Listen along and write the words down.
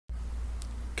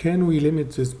Can we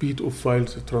limit the speed of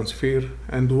files transfer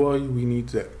and why we need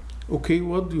that? Okay,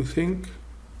 what do you think?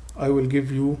 I will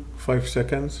give you 5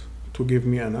 seconds to give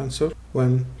me an answer.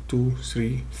 1, 2,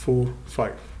 3, 4,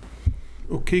 5.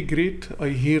 Okay, great. I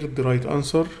hear the right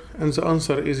answer, and the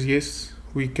answer is yes,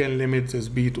 we can limit the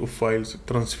speed of files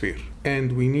transfer.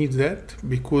 And we need that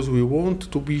because we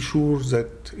want to be sure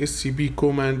that SCP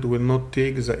command will not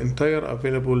take the entire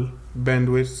available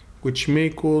bandwidth, which may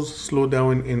cause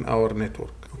slowdown in our network.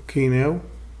 Okay, now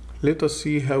let us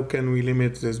see how can we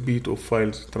limit the speed of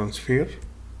files transfer.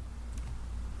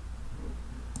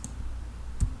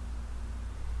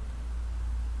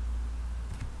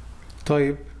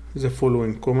 Type the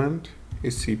following command: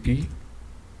 SCP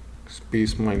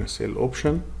space -l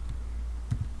option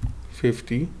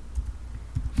 50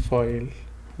 file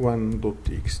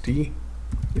 1.txt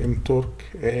mtorc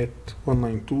at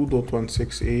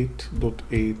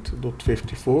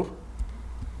 192.168.8.54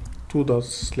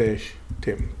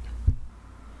 2./temp.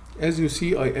 As you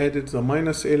see, I added the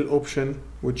 -l option,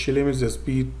 which limits the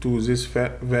speed to this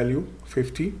value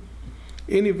 50.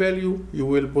 Any value you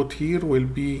will put here will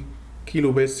be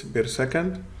kilobits per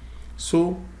second,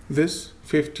 so this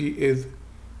 50 is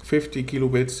 50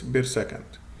 kilobits per second.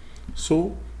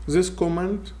 So this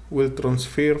command will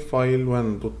transfer file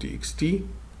 1.txt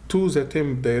to the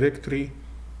temp directory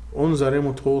on the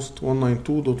remote host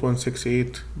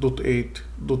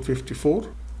 192.168.8.54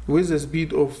 with a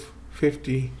speed of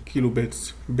 50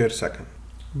 kilobits per second.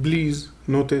 Please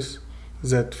notice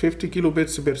that 50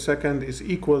 kilobits per second is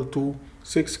equal to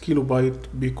 6 kilobyte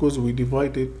because we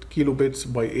divided kilobits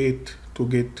by 8 to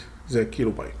get the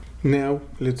kilobyte. Now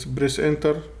let's press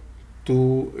enter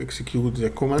to execute the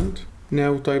command.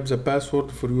 Now type the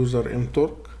password for user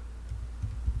mtorc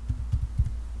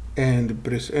and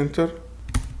press enter.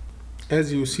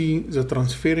 As you see, the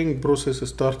transferring process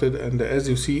started, and as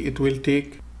you see, it will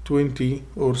take 20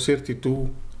 or 32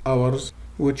 hours,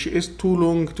 which is too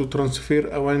long to transfer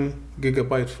a 1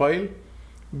 gigabyte file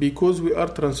because we are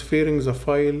transferring the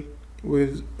file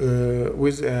with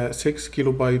a 6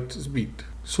 kilobyte speed.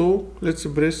 So let's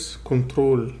press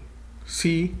Ctrl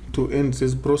C to end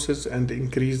this process and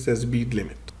increase the speed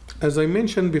limit. As I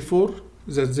mentioned before,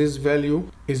 that this value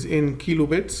is in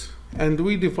kilobits, and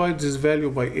we divide this value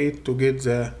by 8 to get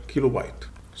the kilobyte.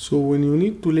 So when you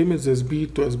need to limit the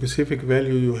speed to a specific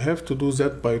value, you have to do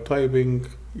that by typing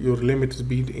your limit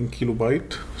speed in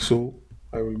kilobyte. So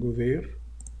I will go there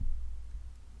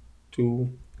to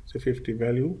the 50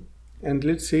 value, and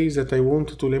let's say that I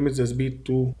want to limit the speed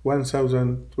to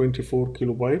 1024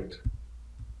 kilobyte.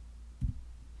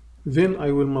 Then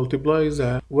I will multiply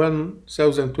the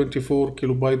 1024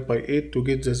 kilobyte by 8 to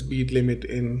get the speed limit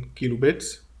in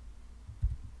kilobits.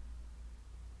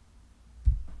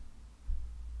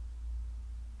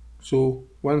 So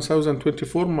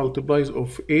 1024 multiplies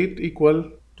of 8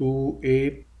 equal to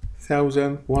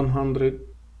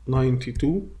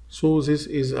 8192. So this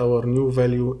is our new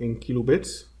value in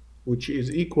kilobits, which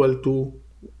is equal to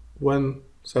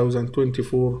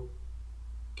 1024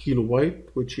 kilobyte,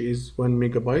 which is 1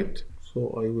 megabyte. So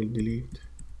I will delete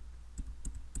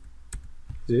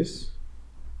this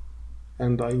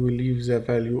and I will leave the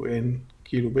value in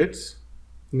kilobits.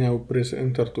 Now press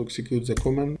enter to execute the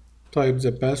command. Type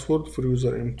the password for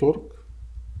user mtorc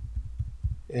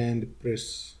and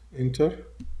press enter.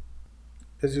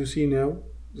 As you see now,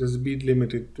 the speed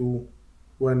limited to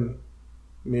 1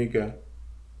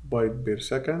 megabyte per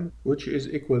second, which is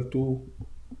equal to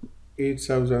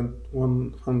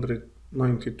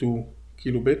 8192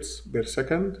 kilobits per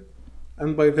second.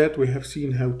 And by that we have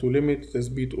seen how to limit the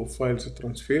speed of files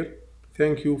transfer.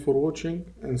 Thank you for watching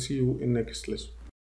and see you in next lesson.